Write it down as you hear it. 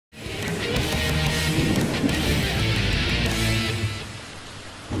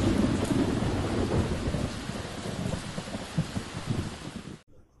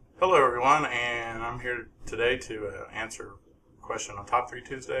everyone, and I'm here today to answer a question on Top 3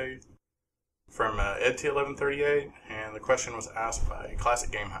 Tuesday from edt1138, and the question was asked by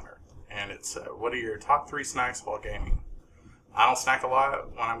Classic Game Hunter, and it's what are your top 3 snacks while gaming? I don't snack a lot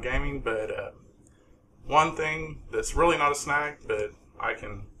when I'm gaming, but one thing that's really not a snack, but I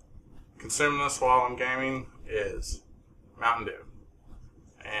can consume this while I'm gaming, is Mountain Dew.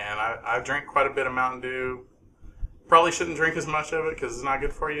 And I drink quite a bit of Mountain Dew. Probably shouldn't drink as much of it because it's not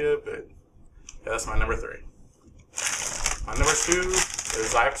good for you, but yeah, that's my number 3. My number 2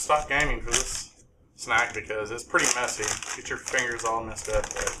 is I have to stop gaming for this snack because it's pretty messy. Get your fingers all messed up,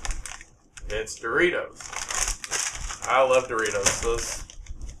 but it's Doritos. I love Doritos.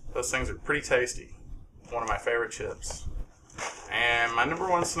 Those things are pretty tasty. One of my favorite chips. And my number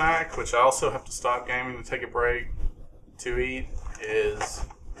 1 snack, which I also have to stop gaming to take a break to eat, is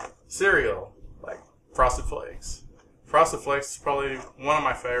cereal, like Frosted Flakes. Frosted Flakes is probably one of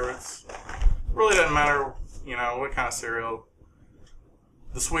my favorites. Really doesn't matter, what kind of cereal.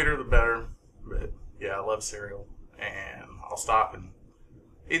 The sweeter the better. But yeah, I love cereal. And I'll stop and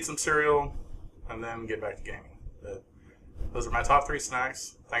eat some cereal and then get back to gaming. But those are my top 3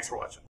 snacks. Thanks for watching.